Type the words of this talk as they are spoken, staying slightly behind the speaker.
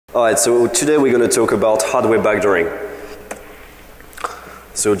Alright, so today we're going to talk about hardware backdooring.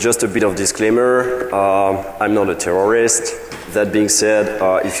 So just a bit of disclaimer, I'm not a terrorist. That being said,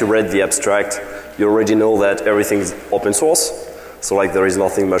 if you read the abstract, you already know that everything is open source. So like there is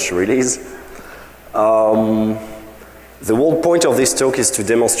nothing much to release. The whole point of this talk is to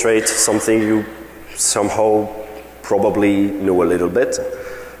demonstrate something you somehow probably know a little bit,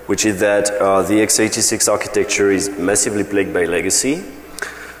 which is that the x86 architecture is massively plagued by legacy.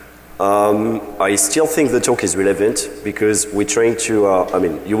 I still think the talk is relevant because we're trying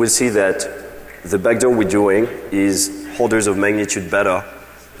to, you will see that the backdoor we're doing is orders of magnitude better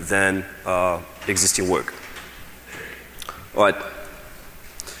than existing work. Alright.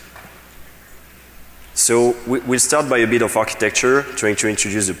 So we'll start by a bit of architecture, trying to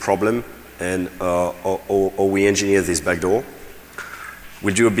introduce the problem and how we engineer this backdoor.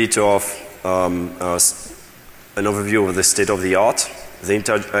 We'll do a bit of an overview of the state of the art. Then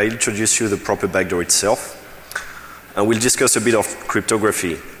I introduce you the proper backdoor itself, and we'll discuss a bit of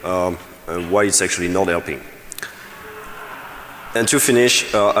cryptography and why it's actually not helping. And to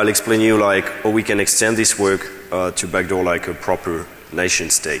finish, I'll explain you like how we can extend this work to backdoor like a proper nation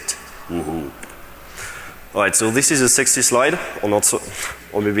state. Woohoo! All right, so this is a sexy slide, or not so,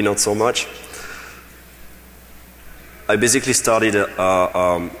 or maybe not so much. I basically started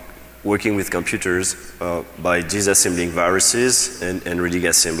working with computers by disassembling viruses and reading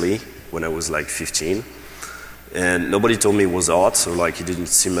assembly when I was like 15. And nobody told me it was art, so like it didn't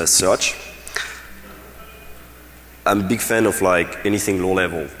seem as such. I'm a big fan of like anything low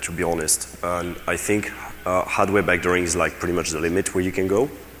level, to be honest. And I think hardware backdooring is like pretty much the limit where you can go.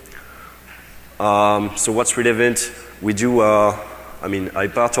 So what's relevant? We do,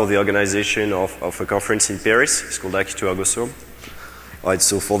 I'm part of the organization of a conference in Paris. It's called Aki to Agoso. Alright,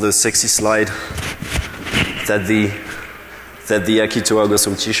 so for the sexy slide, that's the Aki to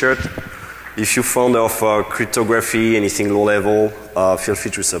Agoso t-shirt. If you're fond of cryptography, anything low level, feel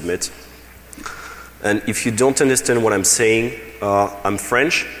free to submit. And if you don't understand what I'm saying, I'm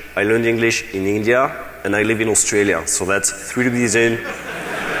French, I learned English in India, and I live in Australia. So that's 3 degrees in,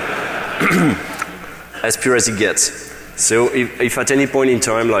 as pure as it gets. So if at any point in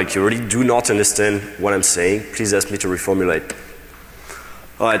time, like you really do not understand what I'm saying, please ask me to reformulate.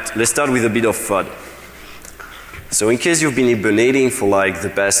 Alright, let's start with a bit of fun. So in case you've been hibernating for like the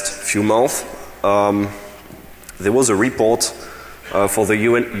past few months, there was a report for the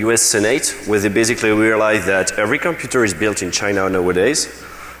US Senate where they basically realized that every computer is built in China nowadays.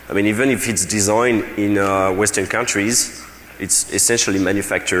 I mean, even if it's designed in Western countries, it's essentially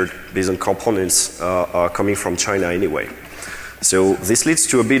manufactured based on components coming from China anyway. So this leads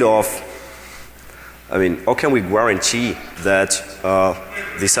to a bit of, how can we guarantee that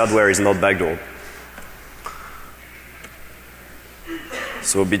this hardware is not backdoored?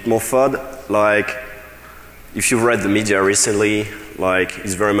 So a bit more fun, like if you've read the media recently, like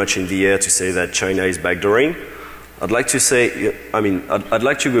it's very much in the air to say that China is backdooring. I'd like to say, I'd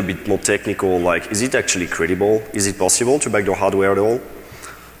like to go a bit more technical, like is it actually credible? Is it possible to backdoor hardware at all?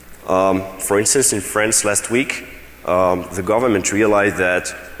 For instance, in France last week, the government realized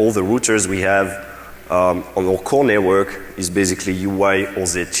that all the routers we have on our core network is basically UI or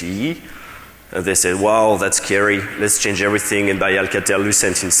ZTE. And they said, wow, that's scary. Let's change everything and buy Alcatel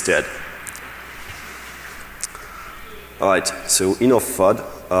Lucent instead. Alright, so enough FUD.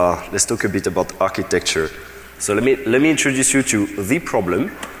 Let's talk a bit about architecture. So let me introduce you to the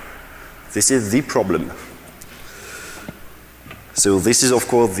problem. This is the problem. So this is of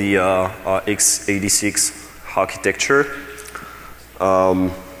course the x86 architecture.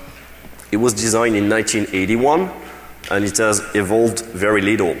 It was designed in 1981 and it has evolved very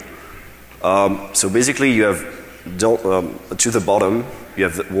little. So basically you have to the bottom you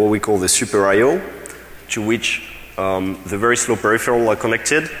have what we call the super I/O, to which the very slow peripheral are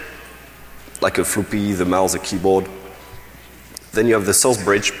connected, like a floppy, the mouse, the keyboard. Then you have the source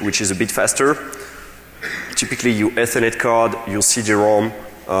bridge, which is a bit faster. Typically your Ethernet card, your CD-ROM,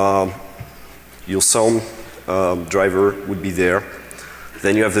 your sound driver would be there.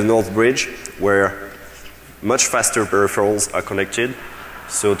 Then you have the north bridge, where much faster peripherals are connected.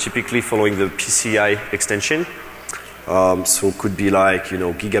 So typically following the PCI extension. So it could be like,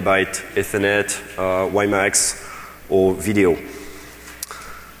 gigabyte Ethernet, WiMAX, or video.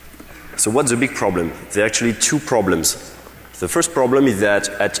 So what's the big problem? There are actually two problems. The first problem is that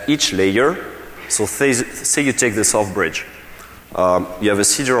at each layer, so say you take the soft bridge, you have a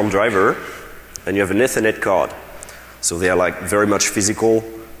CD-ROM driver and you have an Ethernet card. So they are like very much physical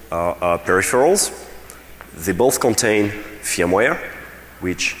peripherals. They both contain firmware,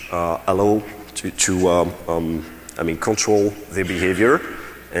 which allow to control their behavior.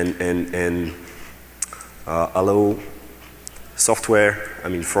 and allow software, I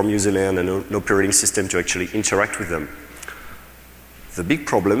mean from userland and an operating system to actually interact with them. The big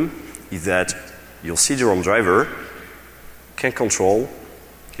problem is that your CD-ROM driver can control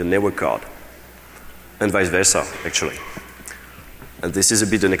your network card, and vice versa, actually. And this is a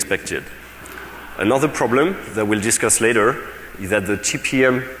bit unexpected. Another problem that we'll discuss later is that the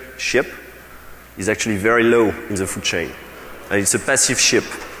TPM chip is actually very low in the food chain. And it's a passive chip,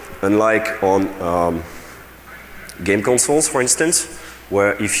 unlike on game consoles, for instance,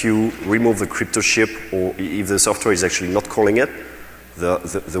 where if you remove the crypto chip or if the software is actually not calling it,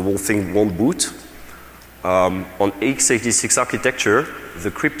 the whole thing won't boot. On x86 architecture,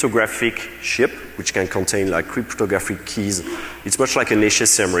 the cryptographic chip, which can contain like cryptographic keys, it's much like an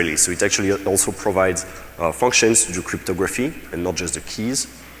HSM really. So it actually also provides functions to do cryptography and not just the keys.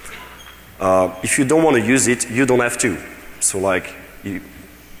 If you don't want to use it, you don't have to. So like,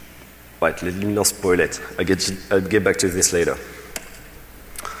 right, let me not spoil it. I'll get back to this later.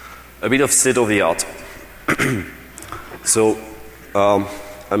 A bit of state of the art. So,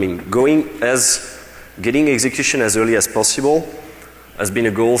 I mean, getting execution as early as possible has been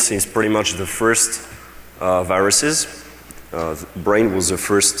a goal since pretty much the first viruses. Brain was the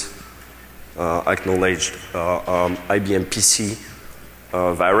first acknowledged IBM PC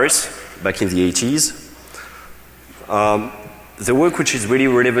virus back in the 80s. The work which is really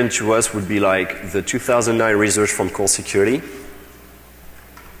relevant to us would be like the 2009 research from Core Security.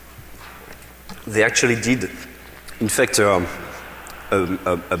 They actually did infect a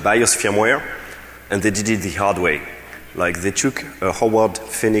BIOS firmware, and they did it the hard way. Like they took a Howard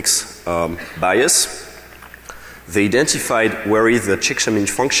Phoenix BIOS, they identified where is the checksum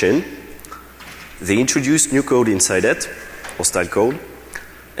function, they introduced new code inside it, hostile code,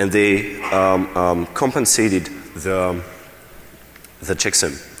 and they compensated the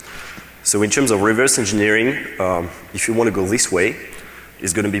checksum. So in terms of reverse engineering, if you want to go this way,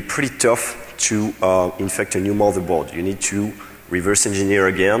 it's going to be pretty tough to infect a new motherboard. You need to reverse engineer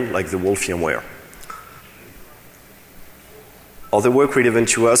again, like the whole firmware. Other work relevant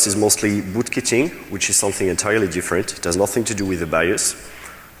to us is mostly bootkiting, which is something entirely different. It has nothing to do with the BIOS.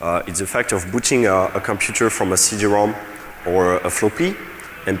 It's the fact of booting a computer from a CD-ROM or a floppy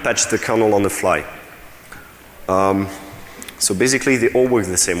and patch the kernel on the fly. So basically they all work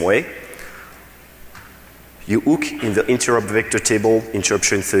the same way. You hook in the interrupt vector table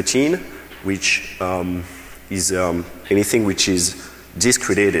interruption 13, which is anything which is disk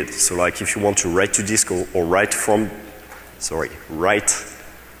related. So like if you want to write to disk or write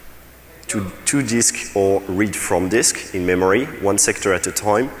to disk or read from disk in memory, one sector at a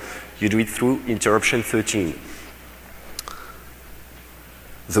time, you do it through interruption 13.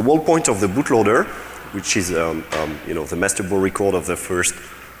 The whole point of the bootloader, which is you know, the master board record of the first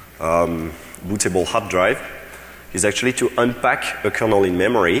bootable hard drive, is actually to unpack a kernel in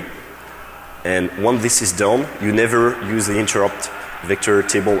memory, and once this is done, you never use the interrupt vector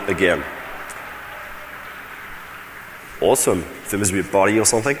table again. Awesome. There must be a party or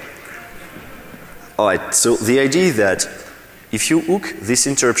something. Alright, so the idea is that if you hook this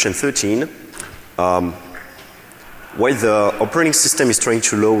interruption 13, while the operating system is trying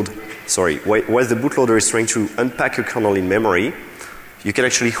to load, while the bootloader is trying to unpack a kernel in memory, you can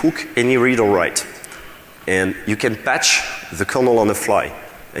actually hook any read or write. And you can patch the kernel on the fly,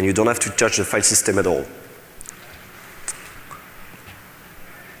 and you don't have to touch the file system at all.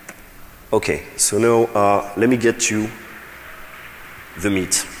 Okay, so now let me get to the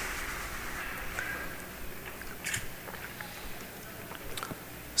meat.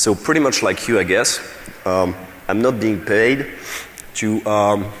 So pretty much like you, I guess, I'm not being paid to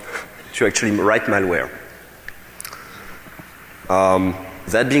actually write malware.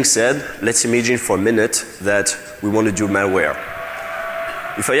 That being said, let's imagine for a minute that we want to do malware.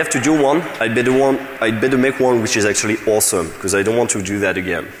 If I have to do one, I'd better make one which is actually awesome, because I don't want to do that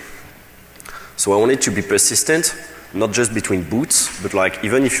again. So I want it to be persistent, not just between boots, but like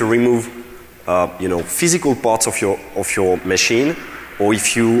even if you remove you know, physical parts of your machine, or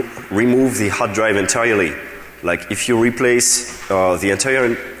if you remove the hard drive entirely. Like if you replace the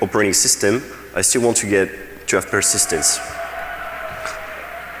entire operating system, I still want to have persistence.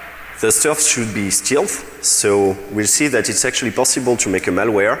 The stuff should be stealth, so we'll see that it's actually possible to make a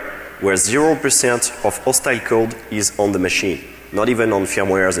malware where 0% of hostile code is on the machine, not even on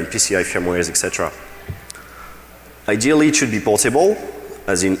firmwares and PCI firmwares, etc. Ideally, it should be portable,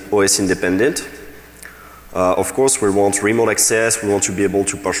 as in OS independent. Of course, we want remote access, we want to be able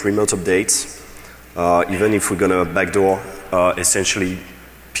to push remote updates, even if we're going to backdoor essentially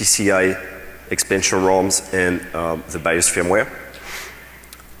PCI expansion ROMs and the BIOS firmware.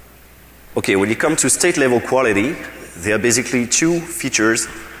 Okay, when it comes to state level quality, there are basically two features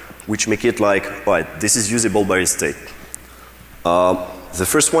which make it like, alright, this is usable by a state. The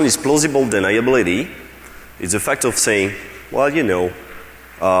first one is plausible deniability. It's the fact of saying, well, you know,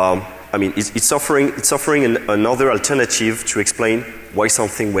 I mean, it's offering another alternative to explain why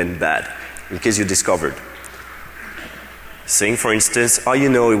something went bad, in case you discovered. Saying, for instance, oh, you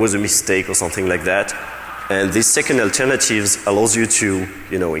know, it was a mistake or something like that. And this second alternatives allows you to,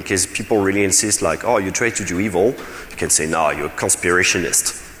 you know, in case people really insist like, oh, you tried to do evil, you can say, no, you're a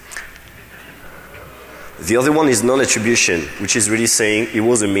conspirationist. The other one is non-attribution, which is really saying, it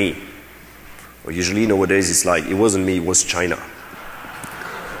wasn't me. Or usually nowadays it's like, it wasn't me, it was China.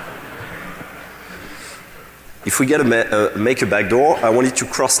 If we get make a backdoor, I want it to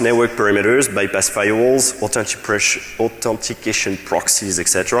cross network perimeters, bypass firewalls, authentication proxies,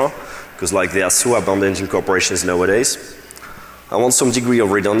 etc. Because like they are so abundant in corporations nowadays. I want some degree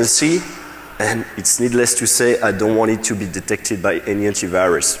of redundancy, and it's needless to say, I don't want it to be detected by any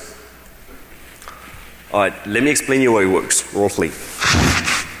antivirus. Alright, let me explain you how it works, roughly.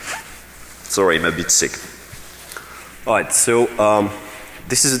 Sorry, I'm a bit sick. Alright, so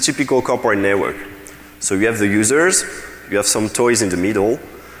this is a typical corporate network. So you have the users, you have some toys in the middle,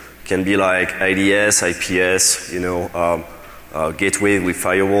 can be like IDS, IPS, you know, gateway with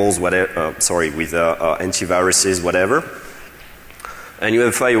firewalls, whatever, with antiviruses, whatever. And you have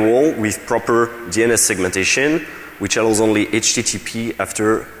a firewall with proper DNS segmentation, which allows only HTTP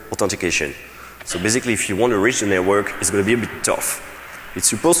after authentication. So basically, if you want to reach the network, it's going to be a bit tough. It's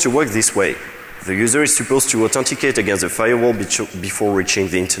supposed to work this way. The user is supposed to authenticate against the firewall before reaching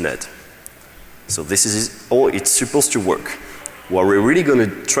the internet. So this is all it's supposed to work. What we're really going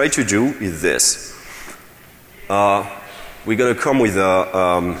to try to do is this. We're going to come with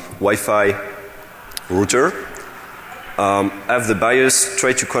a Wi-Fi router. Have the BIOS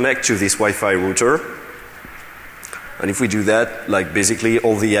try to connect to this Wi-Fi router. And if we do that, like basically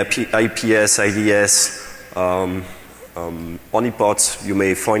all the IPS, IDS, honeypots you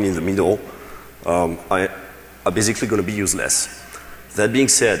may find in the middle are basically going to be useless. That being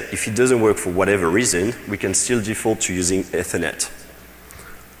said, if it doesn't work for whatever reason, we can still default to using Ethernet.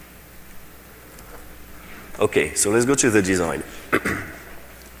 Okay, so let's go to the design.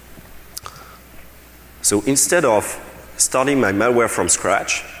 So instead of starting my malware from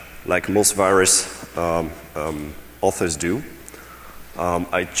scratch, like most virus authors do,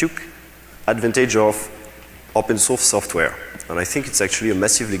 I took advantage of open source software. And I think it's actually a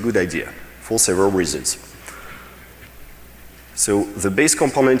massively good idea for several reasons. So the base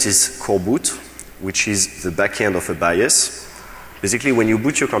component is Coreboot, which is the back end of a BIOS. Basically, when you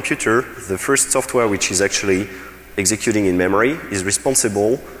boot your computer, the first software which is actually executing in memory is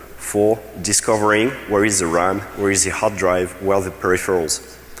responsible for discovering where is the RAM, where is the hard drive, where are the peripherals.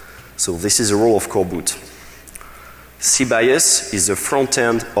 So this is the role of Coreboot. CBIOS is the front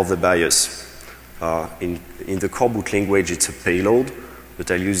end of the BIOS. In the Coreboot language, it's a payload,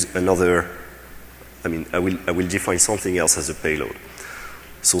 but I'll use another. I will define something else as a payload.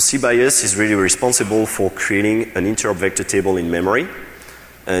 So CBIOS is really responsible for creating an interrupt vector table in memory.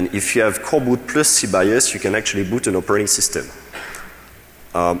 And if you have Coreboot plus CBIOS, you can actually boot an operating system.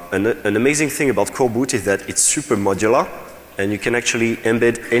 An amazing thing about Coreboot is that it's super modular, and you can actually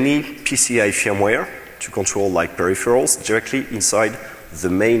embed any PCI firmware to control like peripherals directly inside the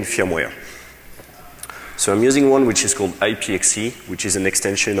main firmware. So I'm using one which is called IPXE, which is an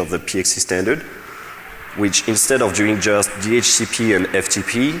extension of the PXE standard, which instead of doing just DHCP and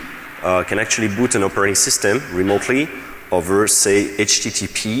FTP, can actually boot an operating system remotely over, say,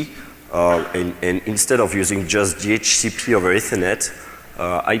 HTTP, and instead of using just DHCP over Ethernet,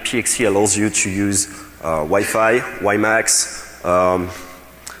 IPXE allows you to use Wi-Fi, WiMAX.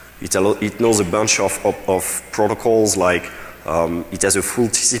 It knows a bunch of protocols, like it has a full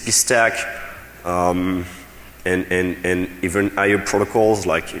TCP stack, and even higher protocols,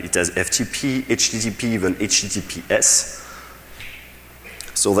 like it has FTP, HTTP, even HTTPS.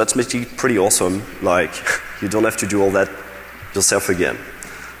 So that makes it pretty awesome. Like you don't have to do all that yourself again.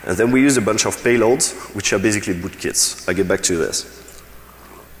 And then we use a bunch of payloads, which are basically bootkits. I'll get back to this.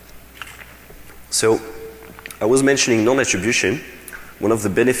 So I was mentioning non-attribution. One of the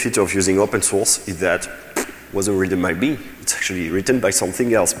benefits of using open source is that it wasn't written by me. It's actually written by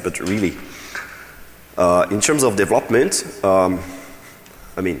something else, but really. In terms of development, I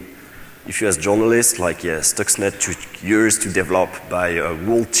mean, if you ask journalists, like, yeah, Stuxnet took years to develop by a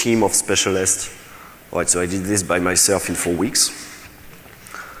whole team of specialists. Right, so I did this by myself in 4 weeks.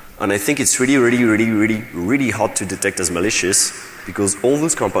 And I think it's really hard to detect as malicious, because all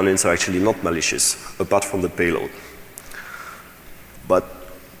those components are actually not malicious, apart from the payload. But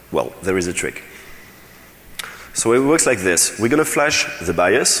Well, there is a trick. So it works like this. We're going to flash the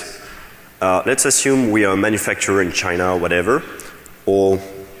BIOS. Let's assume we are a manufacturer in China or whatever, or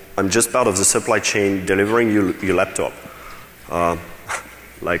I'm just part of the supply chain delivering you your laptop.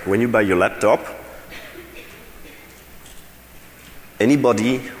 Like when you buy your laptop,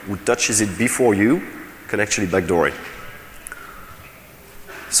 anybody who touches it before you can actually backdoor it.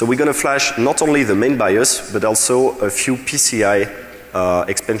 So we're going to flash not only the main BIOS, but also a few PCI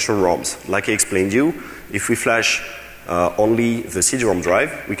expansion ROMs. Like I explained you, if we flash only the CD-ROM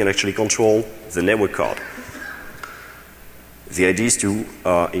drive, we can actually control the network card. The idea is to,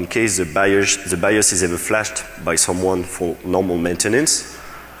 in case the BIOS is ever flashed by someone for normal maintenance,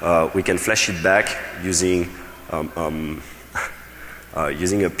 we can flash it back using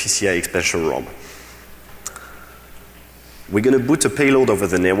using a PCI expansion ROM. We're going to boot a payload over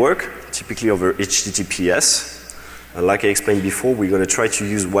the network, typically over HTTPS. And like I explained before, we're going to try to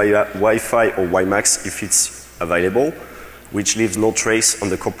use Wi-Fi or WiMAX if it's available, which leaves no trace on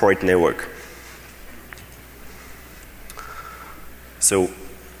the corporate network. So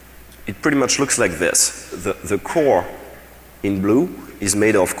it pretty much looks like this. The core in blue is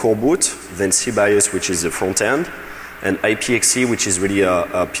made of Coreboot, then CBIOS, which is the front end, and IPXE, which is really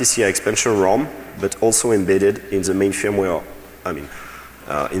a PCI expansion ROM, but also embedded in the main firmware.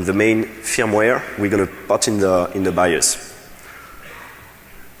 In the main firmware, we're going to put in the BIOS.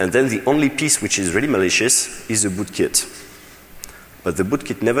 And then the only piece which is really malicious is the bootkit. But the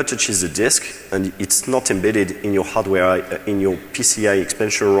bootkit never touches the disk, and it's not embedded in your hardware, in your PCI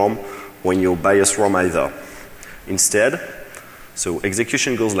expansion ROM or in your BIOS ROM either. Instead, so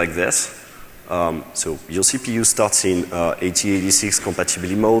execution goes like this. So your CPU starts in 8086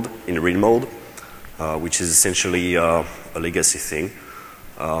 compatibility mode, in real mode, which is essentially a legacy thing.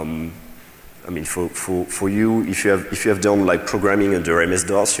 For you, if you have done like programming under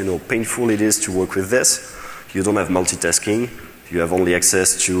MS-DOS, you know how painful it is to work with this. You don't have multitasking. You have only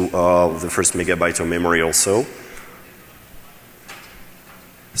access to the first megabyte of memory also.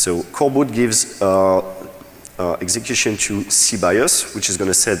 So Coreboot gives execution to CBIOS, which is going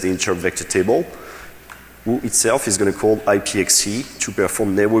to set the interrupt vector table, who itself is going to call IPXE to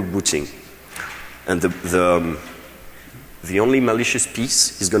perform network booting. And the only malicious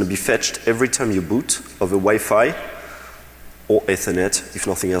piece is going to be fetched every time you boot over Wi-Fi or Ethernet, if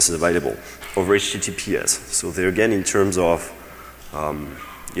nothing else is available, over HTTPS. So there again, in terms of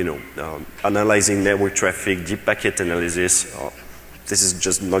analyzing network traffic, deep packet analysis, this is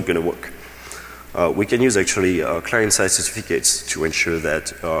just not going to work. We can use actually client-side certificates to ensure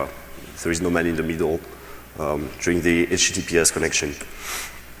that there is no man in the middle during the HTTPS connection.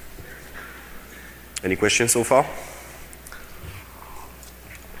 Any questions so far?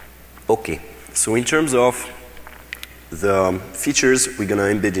 Okay, so in terms of the features we're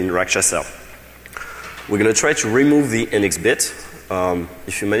going to embed in Rakshasa, we're going to try to remove the NX bit.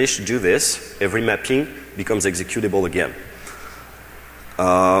 If you manage to do this, every mapping becomes executable again.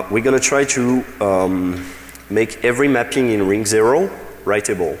 We're going to try to make every mapping in ring 0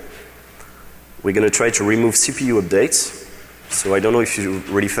 writable. We're going to try to remove CPU updates. So I don't know if you're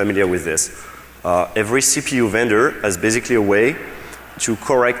really familiar with this. Every CPU vendor has basically a way to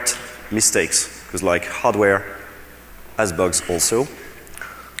correct mistakes, because like hardware has bugs also.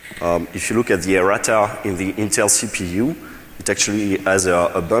 If you look at the errata in the Intel CPU, it actually has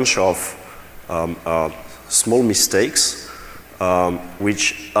a bunch of small mistakes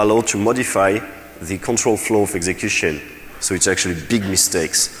which allow to modify the control flow of execution. So it's actually big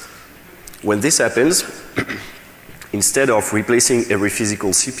mistakes. When this happens, instead of replacing every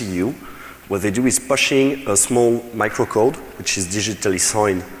physical CPU, what they do is pushing a small microcode, which is digitally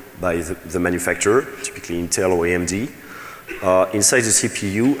signed by the manufacturer, typically Intel or AMD, inside the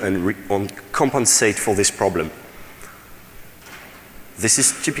CPU and compensate for this problem. This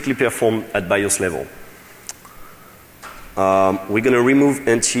is typically performed at BIOS level. We're going to remove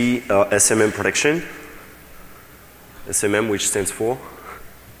anti-SMM protection. SMM, which stands for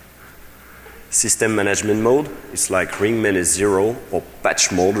System Management Mode. It's like ring -0 or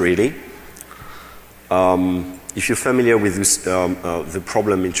patch mode, really. If you're familiar with this, the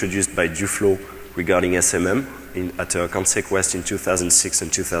problem introduced by Duflo regarding SMM at ConseQuest in 2006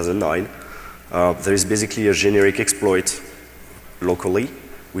 and 2009, there is basically a generic exploit locally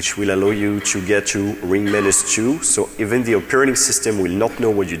which will allow you to get to ring -2, so even the operating system will not know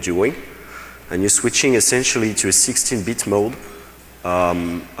what you're doing, and you're switching essentially to a 16-bit mode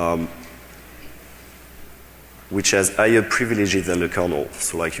which has higher privileges than the kernel,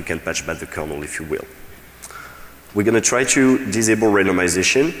 so like you can patch back the kernel if you will. We're going to try to disable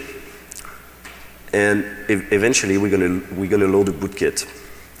randomization, and eventually we're going to load a bootkit.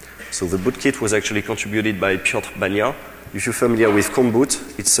 So the bootkit was actually contributed by Piotr Bania. If you're familiar with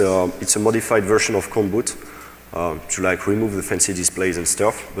Coreboot, it's a modified version of Coreboot to like remove the fancy displays and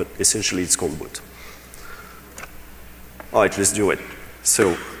stuff, but essentially it's Coreboot. All right, let's do it.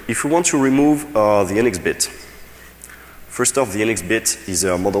 So if we want to remove the NX bit, first off, the NX bit is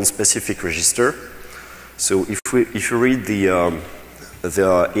a model-specific register. So if you read the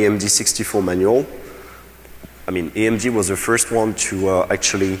AMD 64 manual, I mean, AMD was the first one to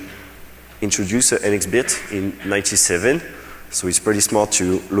actually introduce an NX bit in '97. So it's pretty smart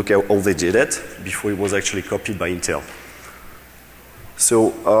to look at how they did it before it was actually copied by Intel.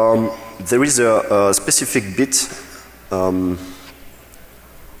 So there is a specific bit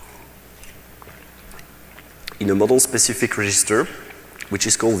in a model-specific register, which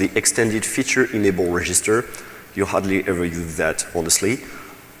is called the extended feature enable register. You hardly ever use that, honestly.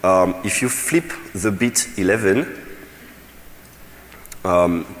 If you flip the bit 11,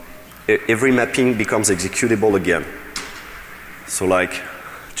 every mapping becomes executable again. So like,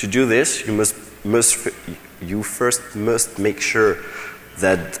 to do this, you first must make sure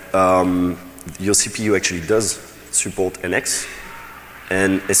that your CPU actually does support NX.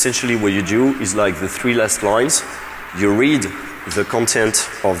 And essentially what you do is like the 3 last lines, you read the content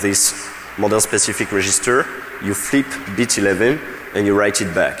of this model-specific register, you flip bit 11, and you write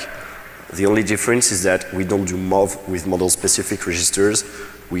it back. The only difference is that we don't do MOV with model-specific registers.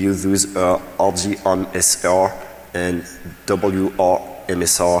 We use those RGMSR and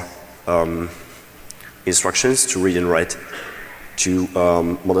WRMSR instructions to read and write to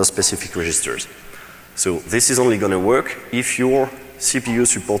model-specific registers. So this is only going to work if your CPU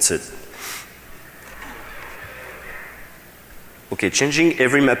supports it. Okay, changing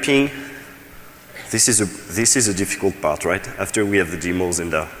every mapping, this is a difficult part, right? After we have the demos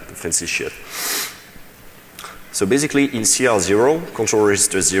and the fancy shit. So basically in CR0, control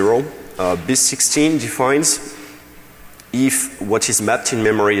register 0, bit 16 defines if what is mapped in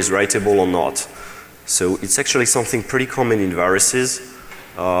memory is writable or not. So it's actually something pretty common in viruses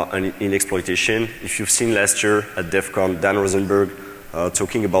and in exploitation. If you've seen last year at DEF CON, Dan Rosenberg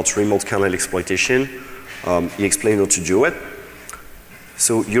talking about remote kernel exploitation, he explained how to do it.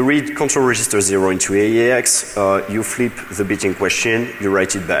 So you read control register 0 into AEX, you flip the bit in question, you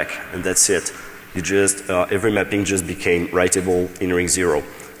write it back, and that's it. You just, every mapping just became writable in ring 0.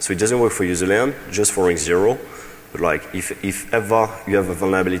 So it doesn't work for user land, just for ring 0. But like, if ever you have a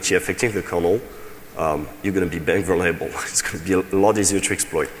vulnerability affecting the kernel, you're going to be bang vulnerable. It's going to be a lot easier to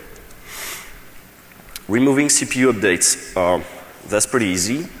exploit. Removing CPU updates, that's pretty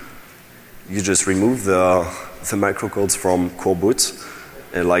easy. You just remove the microcodes from Coreboot,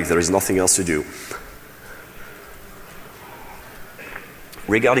 and like there is nothing else to do.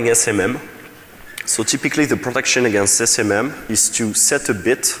 Regarding SMM, so typically the protection against SMM is to set a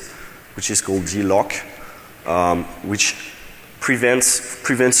bit, which is called dlock, which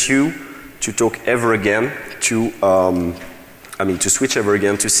prevents you to talk ever again to, to switch ever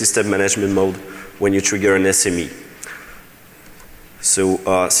again to system management mode when you trigger an SME. So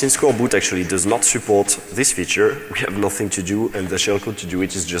since Coreboot actually does not support this feature, we have nothing to do, and the shellcode to do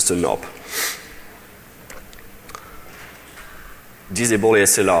it is just a knob. Disable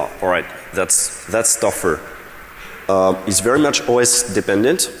ASLR. All right, that's tougher. It's very much OS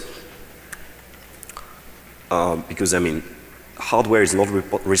dependent because I mean, hardware is not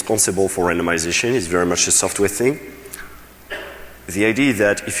responsible for randomization. It's very much a software thing. The idea is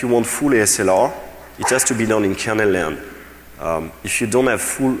that if you want full ASLR, it has to be done in kernel land. If you don't have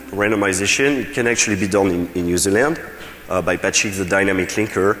full randomization, it can actually be done in user land by patching the dynamic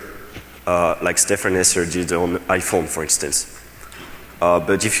linker, like Stefan Esser did on iPhone, for instance.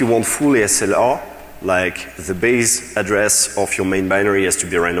 But if you want full ASLR, like the base address of your main binary has to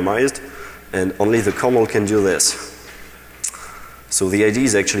be randomized, and only the kernel can do this. So the idea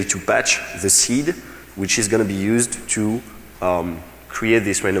is actually to patch the seed, which is going to be used to create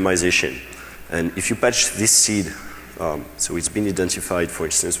this randomization. And if you patch this seed, so it's been identified, for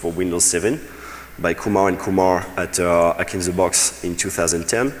instance, for Windows 7 by Kumar and Kumar at Hack in the Box in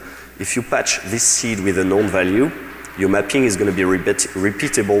 2010. If you patch this seed with a known value, your mapping is going to be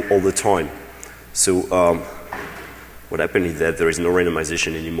repeatable all the time. So what happened is that there is no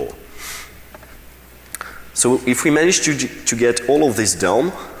randomization anymore. So if we manage to get all of this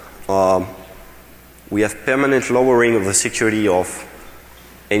down, we have permanent lowering of the security of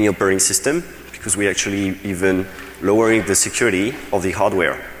any operating system, because we actually even lowering the security of the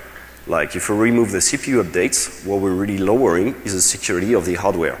hardware. Like if we remove the CPU updates, what we're really lowering is the security of the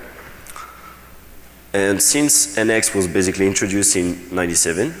hardware. And since NX was basically introduced in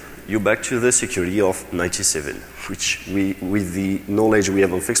 '97, you're back to the security of '97. which with the knowledge we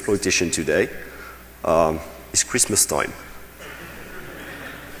have of exploitation today, is Christmas time.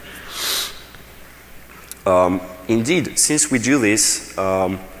 Indeed, since we do this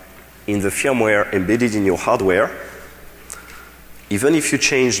in the firmware embedded in your hardware, even if you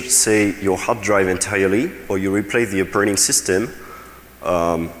change, say, your hard drive entirely, or you replace the operating system,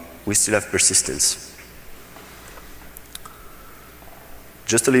 we still have persistence.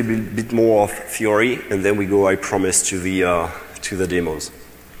 Just a little bit more of theory, and then we go, I promise, to the demos.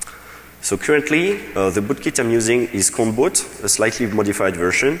 So currently, the bootkit I'm using is Coreboot, a slightly modified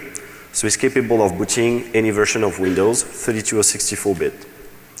version. So it's capable of booting any version of Windows, 32 or 64-bit.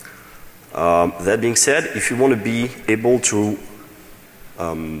 That being said, if you want to be able to,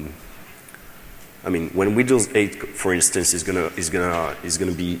 I mean, when Windows 8, for instance, is gonna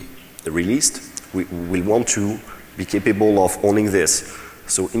be released, we will want to be capable of owning this.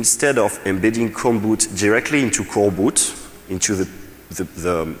 So instead of embedding Coreboot directly into Coreboot, into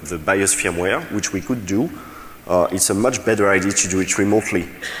the BIOS firmware, which we could do, it's a much better idea to do it remotely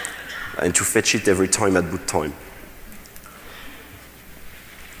and to fetch it every time at boot time.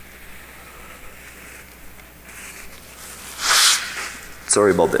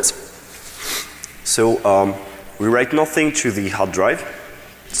 Sorry about this. So we write nothing to the hard drive,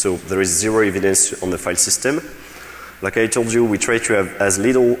 so there is zero evidence on the file system. Like I told you, we try to have as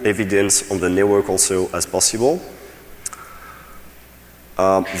little evidence on the network also as possible.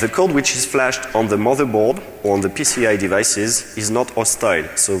 The code which is flashed on the motherboard or on the PCI devices is not hostile,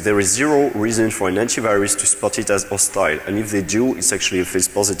 so there is zero reason for an antivirus to spot it as hostile, and if they do, it's actually a false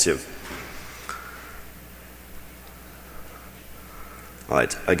positive.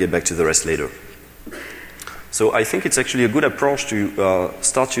 Alright, I'll get back to the rest later. So I think it's actually a good approach to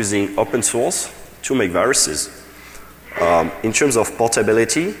start using open source to make viruses. In terms of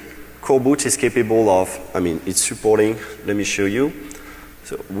portability, Coreboot is capable of, I mean, it's supporting, let me show you.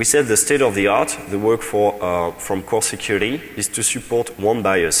 So we said the state of the art, the work for, from core security is to support one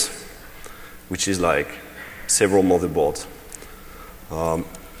BIOS, which is like several motherboards.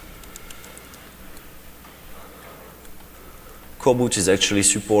 Coreboot is actually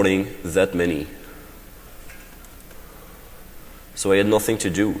supporting that many. So I had nothing to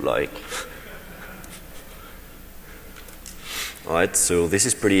do, like. Alright, so this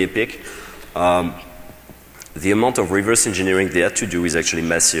is pretty epic. The amount of reverse engineering they had to do is actually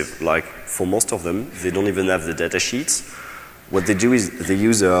massive. Like, for most of them, they don't even have the data sheets. What they do is they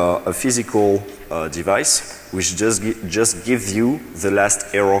use a physical device which just gives you the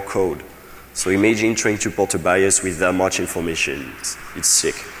last error code. So imagine trying to port a BIOS with that much information. It's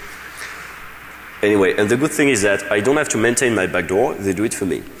sick. Anyway, and the good thing is that I don't have to maintain my backdoor, they do it for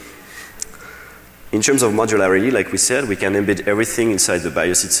me. In terms of modularity, like we said, we can embed everything inside the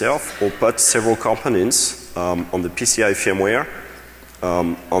BIOS itself or put several components on the PCI firmware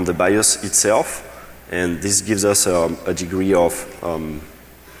on the BIOS itself, and this gives us a degree of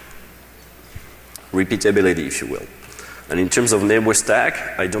repeatability, if you will. And in terms of network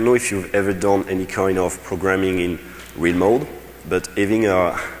stack, I don't know if you've ever done any kind of programming in real mode, but having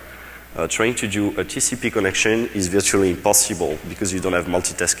trying to do a TCP connection is virtually impossible because you don't have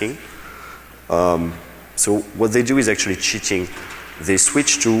multitasking. So what they do is actually cheating. They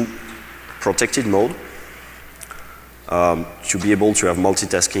switch to protected mode to be able to have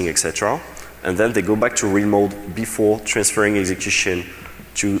multitasking, etc. And then they go back to real mode before transferring execution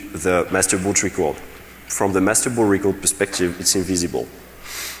to the master boot record. From the master boot record perspective, it's invisible.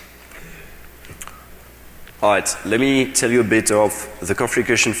 Alright, let me tell you a bit of the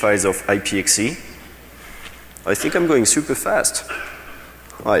configuration files of IPXE. I think I'm going super fast.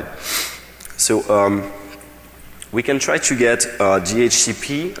 Alright, so we can try to get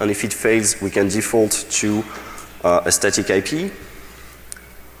DHCP, and if it fails, we can default to a static IP.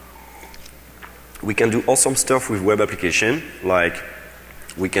 We can do awesome stuff with web application, like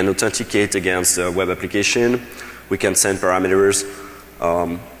we can authenticate against a web application, we can send parameters.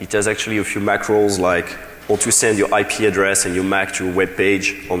 It has actually a few macros like or to send your IP address and your MAC to a web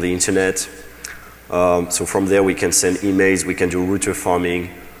page on the internet. So from there we can send emails, we can do router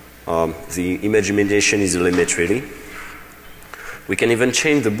farming. The imagination is the limit, really. We can even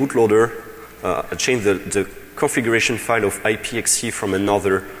change the bootloader, change the configuration file of IPXE from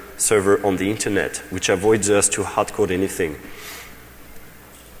another server on the internet, which avoids us to hardcode anything.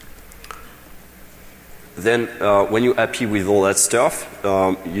 Then when you're happy with all that stuff,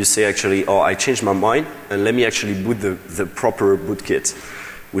 you say actually, oh, I changed my mind, and let me actually boot the proper bootkit,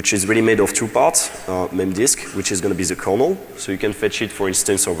 which is really made of two parts, memdisk, which is going to be the kernel. So you can fetch it, for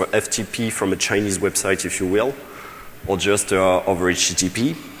instance, over FTP from a Chinese website, if you will, or just over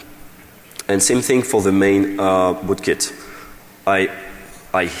HTTP. And same thing for the main bootkit.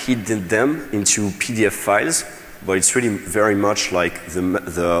 I hid them into PDF files, but it's really very much like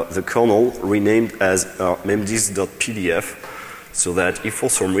the kernel renamed as memdisk.pdf, so that if for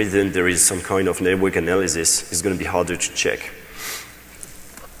some reason there is some kind of network analysis, it's going to be harder to check.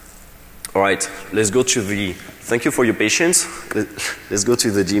 All right, let's go to the, thank you for your patience. Let's go to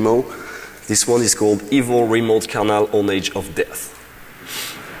the demo. This one is called Evil Remote Kernel on Edge of Death.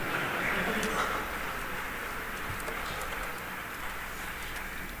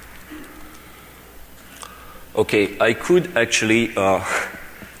 Okay, I could actually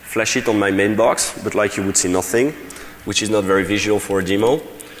flash it on my main box, but like you would see nothing, which is not very visual for a demo.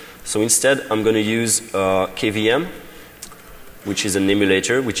 So instead, I'm going to use KVM, which is an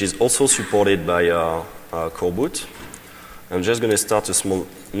emulator, which is also supported by Coreboot. I'm just going to start a small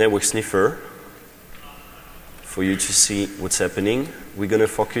network sniffer for you to see what's happening. We're going to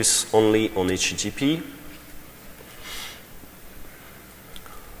focus only on HTTP.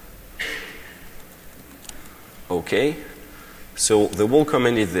 Okay, so the whole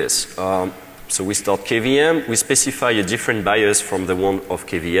command is this. So we start KVM, we specify a different BIOS from the one of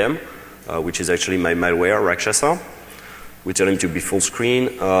KVM, which is actually my malware, Rakshasa. We tell him to be full screen.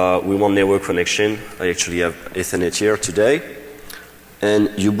 We want network connection. I actually have Ethernet here today.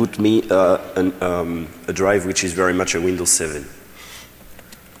 And you boot me a drive which is very much a Windows 7.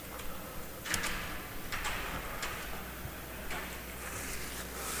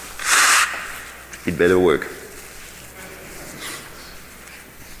 It better work.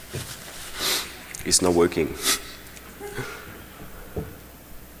 It's not working.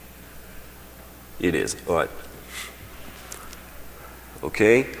 It is. All right.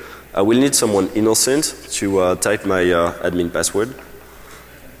 Okay. I will need someone innocent to type my admin password.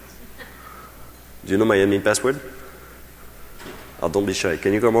 Do you know my admin password? Oh, don't be shy.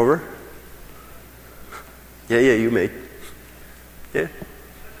 Can you come over? Yeah, you may. Yeah.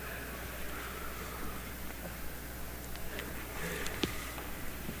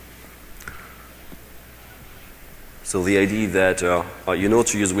 So the idea that you know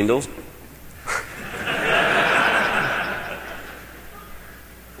to use Windows?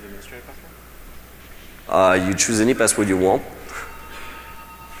 You choose any password you want.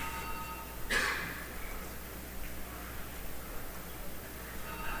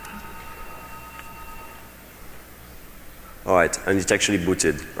 All right, and it's actually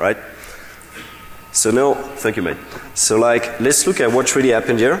booted, right? So now, thank you, mate. So like, let's look at what really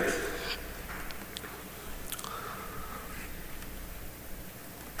happened here.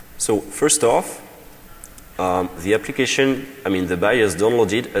 So first off, the application, the BIOS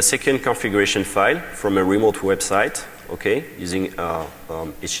downloaded a second configuration file from a remote website, okay, using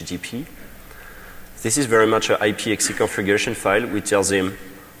HTTP. This is very much an IPXE configuration file, which tells him,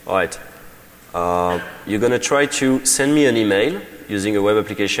 all right, you're going to try to send me an email using a web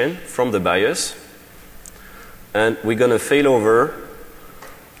application from the BIOS, and we're going to fail over.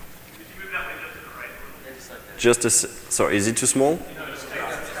 Just a, sorry, is it too small?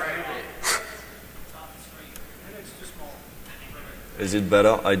 Is it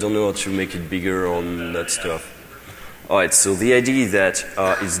better? I don't know how to make it bigger on that stuff. Alright, so the idea is that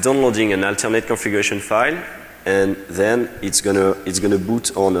it's downloading an alternate configuration file, and then it's gonna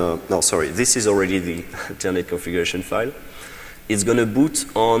boot on a, no sorry, this is already the alternate configuration file. It's gonna boot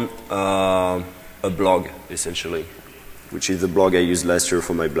on a blog, essentially, which is the blog I used last year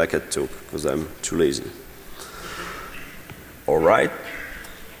for my Black Hat talk, because I'm too lazy. Alright.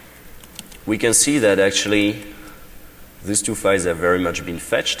 We can see that actually these two files have very much been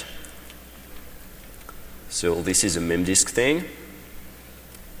fetched. So this is a memdisk thing.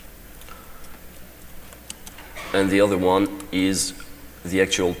 And the other one is the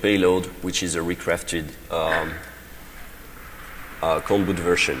actual payload, which is a recrafted Coreboot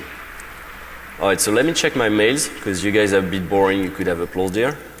version. Alright, so let me check my mails, because you guys are a bit boring, you could have uploaded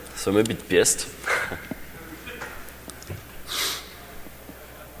there. So I'm a bit pissed.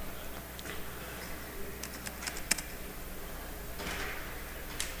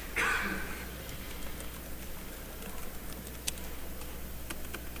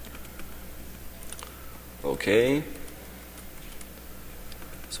 Okay,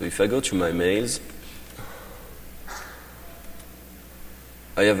 so if I go to my mails,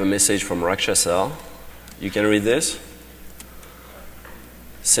 I have a message from Rakshasa. You can read this.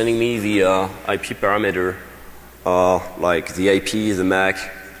 Sending me the IP parameter, like the IP, the MAC,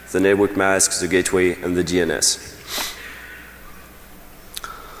 the network mask, the gateway, and the DNS.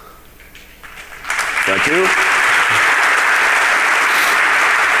 Thank you.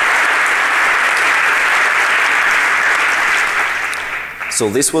 So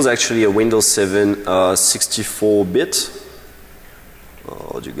this was actually a Windows 7 64-bit.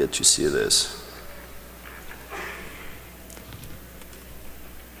 How do you get to see this?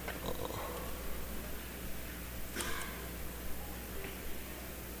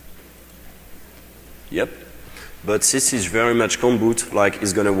 Yep. But this is very much Coreboot, like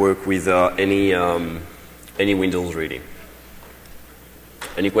it's going to work with any Windows really.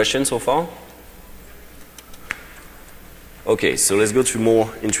 Any questions so far? Okay, so let's go to more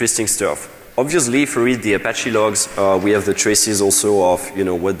interesting stuff. Obviously, if you read the Apache logs, we have the traces also of, you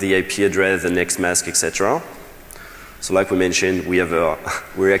know, what the IP address, the next mask, etc. So like we mentioned, we have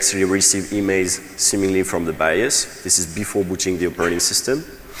we actually receive emails seemingly from the BIOS. This is before booting the operating system.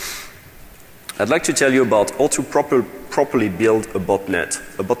 I'd like to tell you about how to properly build a botnet.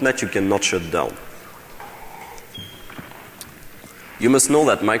 A botnet you cannot shut down. You must know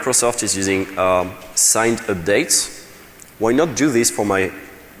that Microsoft is using signed updates. Why not do this for my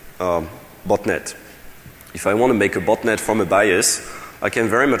botnet? If I want to make a botnet from a BIOS, I can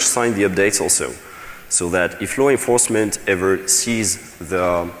very much sign the updates also. So that if law enforcement ever sees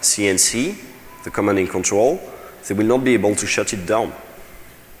the CNC, the command and control, they will not be able to shut it down.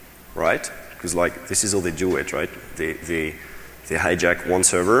 Right? Because like this is how they do it, right? They hijack one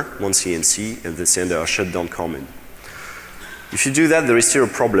server, one CNC, and they send a shutdown command. If you do that, there is still a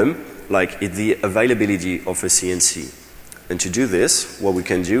problem, like the availability of a CNC. And to do this, what we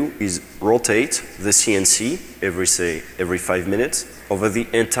can do is rotate the CNC every 5 minutes over the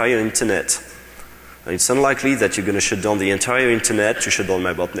entire internet. And it's unlikely that you're going to shut down the entire internet to shut down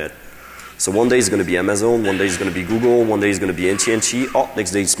my botnet. So one day it's going to be Amazon, one day it's going to be Google, one day it's going to be AT&T, oh,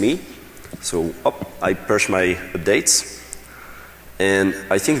 next day it's me. So I push my updates. And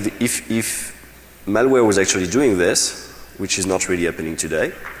I think if malware was actually doing this, which is not really happening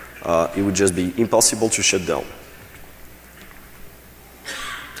today, it would just be impossible to shut down.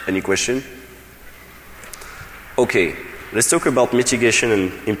 Any question? Okay, let's talk about mitigation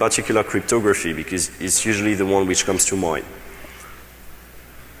and in particular cryptography, because it's usually the one which comes to mind.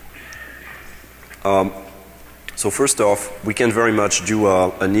 So first off, we can very much do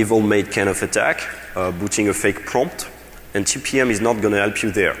an evil-made kind of attack, booting a fake prompt, and TPM is not going to help you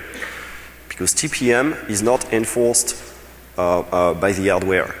there. Because TPM is not enforced by the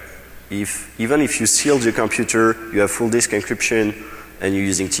hardware. Even if you sealed your computer, you have full disk encryption, and you're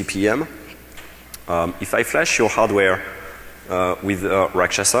using TPM, if I flash your hardware with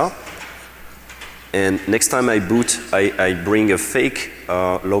Rakshasa, and next time I boot, I bring a fake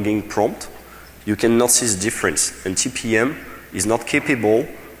logging prompt, you cannot see the difference. And TPM is not capable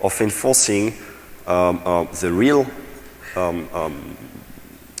of enforcing the real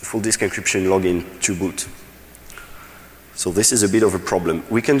full disk encryption login to boot. So this is a bit of a problem.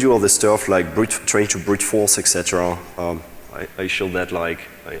 We can do all the stuff like trying to brute force, etc. I showed that like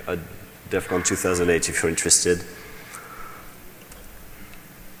at DEF CON 2008 if you're interested.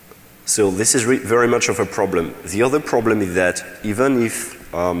 So this is very much of a problem. The other problem is that even if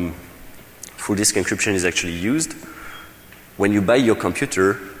full disk encryption is actually used, when you buy your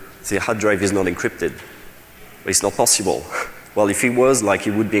computer, the hard drive is not encrypted. It's not possible. Well, if it was, like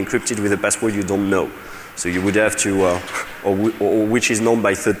it would be encrypted with a password you don't know. So you would have to, or which is known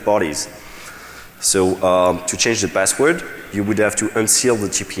by third parties. So to change the password, you would have to unseal the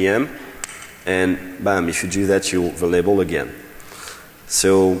TPM, and bam, if you do that, you're vulnerable again.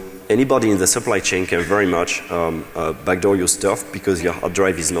 So anybody in the supply chain can very much backdoor your stuff because your hard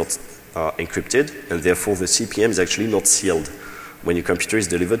drive is not encrypted, and therefore the CPM is actually not sealed when your computer is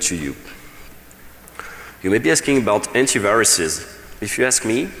delivered to you. You may be asking about antiviruses. If you ask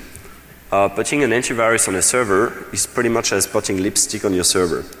me, putting an antivirus on a server is pretty much as putting lipstick on your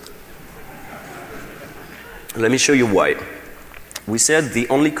server. Let me show you why. We said the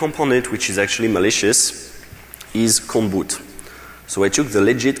only component which is actually malicious is Coreboot. So I took the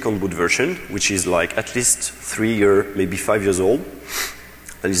legit Coreboot version, which is like at least 3 years, maybe 5 years old,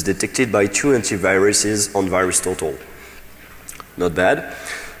 and is detected by 2 antiviruses on VirusTotal. Not bad.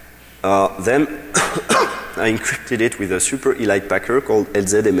 Then I encrypted it with a super elite packer called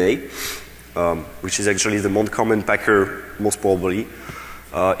LZMA, which is actually the most common packer, most probably.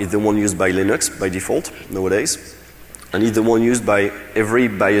 It's the one used by Linux by default nowadays, and it's the one used by every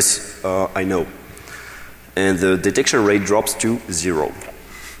BIOS I know. And the detection rate drops to 0.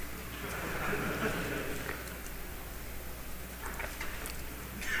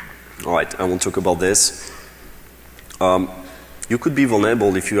 All right, I won't talk about this. You could be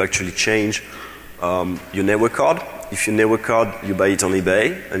vulnerable if you actually change your network card. If your network card, you buy it on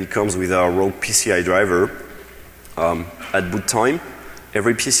eBay, and it comes with a rogue PCI driver. At boot time,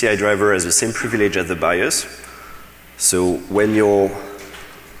 every PCI driver has the same privilege as the BIOS. So when your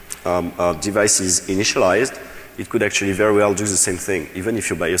device is initialized, it could actually very well do the same thing, even if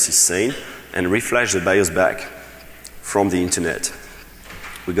your BIOS is sane, and reflash the BIOS back from the internet.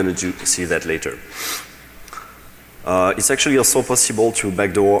 We're going to see that later. It's actually also possible to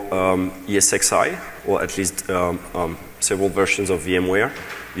backdoor ESXi, or at least several versions of VMware,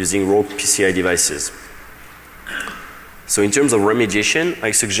 using raw PCI devices. So in terms of remediation,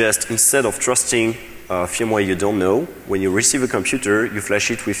 I suggest instead of trusting firmware you don't know, when you receive a computer, you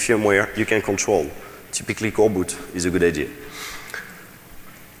flash it with firmware you can control. Typically, Coreboot is a good idea.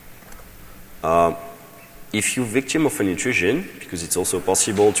 If you're victim of an intrusion, because it's also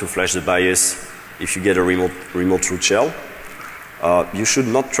possible to flash the BIOS if you get a remote root shell, you should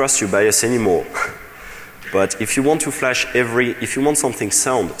not trust your BIOS anymore. But if you want to flash if you want something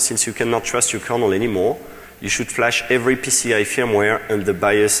sound, since you cannot trust your kernel anymore, you should flash every PCI firmware and the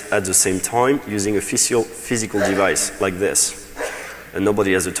BIOS at the same time using a physical device like this. And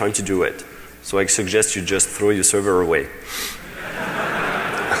nobody has the time to do it. So I suggest you just throw your server away.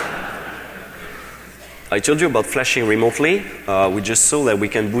 I told you about flashing remotely. We just saw that we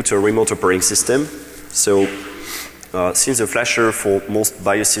can boot a remote operating system. So since the flasher for most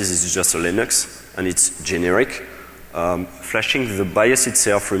BIOSes is just a Linux and it's generic, flashing the BIOS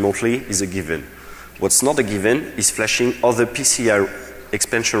itself remotely is a given. What's not a given is flashing other PCI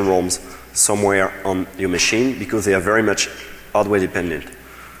expansion ROMs somewhere on your machine because they are very much hardware dependent.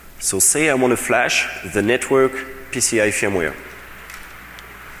 So say I want to flash the network PCI firmware.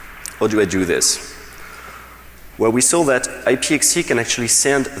 How do I do this? Well, we saw that IPXC can actually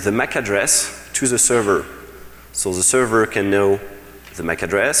send the MAC address to the server. So the server can know the MAC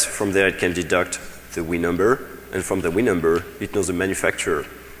address, from there it can deduct the Win number, and from the Win number it knows the manufacturer.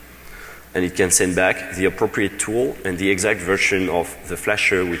 And it can send back the appropriate tool and the exact version of the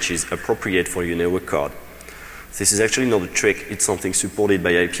flasher which is appropriate for your network card. This is actually not a trick, it's something supported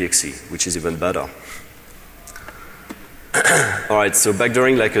by IPXC, which is even better. Alright, so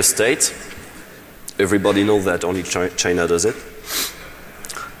backdooring like a state. Everybody knows that only China does it.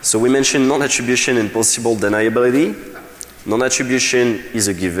 So we mentioned non-attribution and possible deniability. Non-attribution is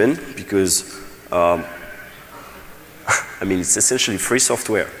a given because I mean, it's essentially free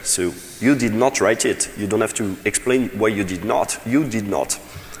software. So you did not write it. You don't have to explain why you did not. You did not.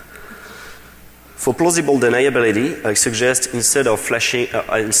 For plausible deniability, I suggest instead of flashing,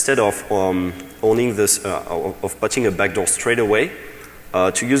 owning this, of putting a backdoor straight away,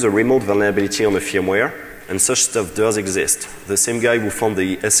 to use a remote vulnerability on the firmware, and such stuff does exist. The same guy who found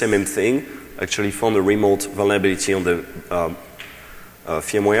the SMM thing actually found a remote vulnerability on the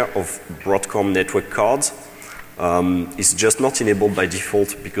firmware of Broadcom network cards. It's just not enabled by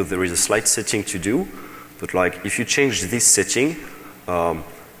default because there is a slight setting to do. But like if you change this setting,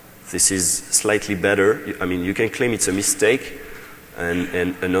 this is slightly better. I mean, you can claim it's a mistake and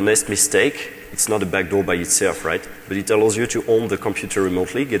an honest mistake. It's not a backdoor by itself, right? But it allows you to own the computer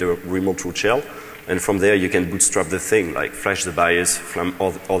remotely, get a remote root shell, and from there you can bootstrap the thing, like flash the BIOS from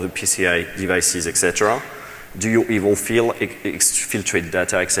all the PCI devices, etc. Do your evil filtrate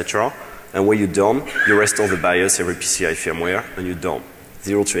data, etc. And when you're done, you restore the BIOS, every PCI firmware, and you're done.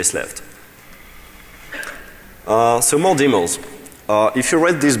 Zero trace left. So more demos. If you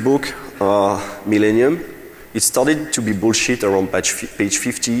read this book, Millennium, it started to be bullshit around page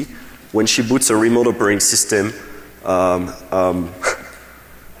 50 when she boots a remote operating system from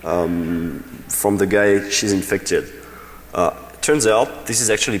the guy she's infected. Turns out this is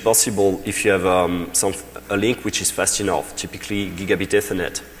actually possible if you have a link which is fast enough, typically gigabit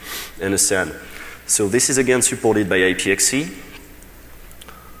Ethernet and a SAN. So this is again supported by IPXC.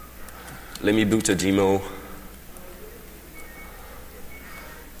 Let me boot a demo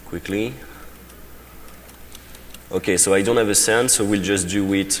quickly. Okay, so I don't have a SAN, so we'll just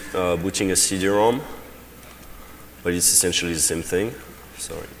do it booting a CD-ROM, but it's essentially the same thing.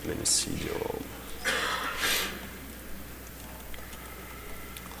 Sorry, let me CD-ROM.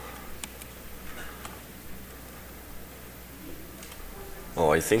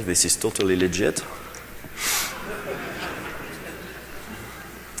 Oh, I think this is totally legit.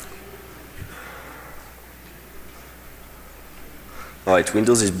 Alright,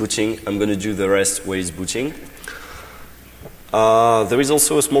 Windows is booting. I'm going to do the rest while it's booting. There is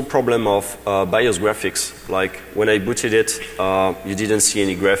also a small problem of BIOS graphics. Like when I booted it, you didn't see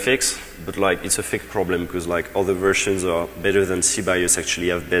any graphics, but like it's a fake problem because like other versions are better than CBIOS, actually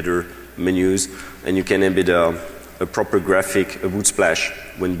have better menus, and you can embed a proper graphic, a boot splash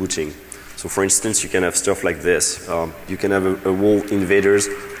when booting. So for instance, you can have stuff like this. You can have a wall invaders.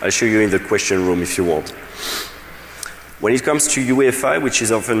 I'll show you in the question room if you want. When it comes to UEFI, which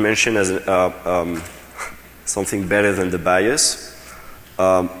is often mentioned as something better than the BIOS,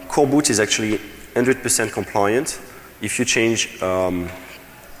 Coreboot is actually 100% compliant if you change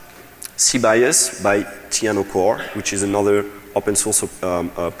CBIOS by Tiano Core, which is another open source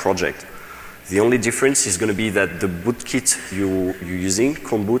project. The only difference is going to be that the bootkit you're using,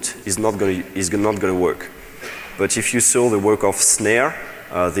 Coreboot, is not going to work. But if you saw the work of Snare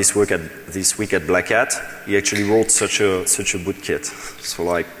this week at Black Hat, he actually wrote such a bootkit. So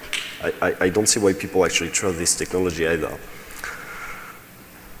like, I don't see why people actually trust this technology either.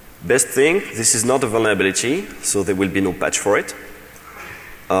 Best thing, this is not a vulnerability, so there will be no patch for it.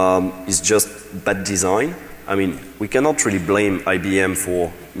 It's just bad design. I mean, we cannot really blame IBM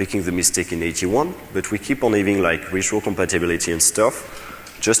for making the mistake in 81, but we keep on having like retrocompatibility and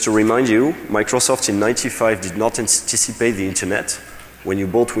stuff. Just to remind you, Microsoft in 95 did not anticipate the internet. When you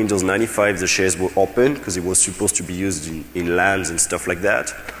bought Windows 95, the shares were open because it was supposed to be used in LANs and stuff like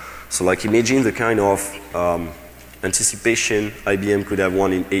that. So like imagine the kind of anticipation IBM could have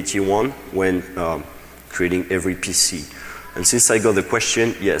won in 81 when creating every PC. And since I got the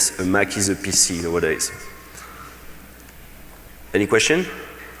question, yes, a Mac is a PC nowadays. Any question?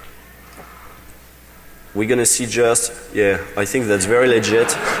 We're going to see just, yeah, I think that's very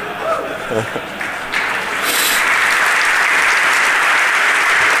legit.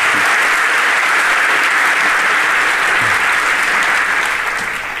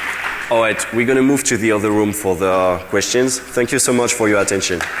 All right, we're going to move to the other room for the questions. Thank you so much for your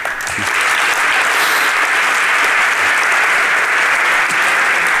attention.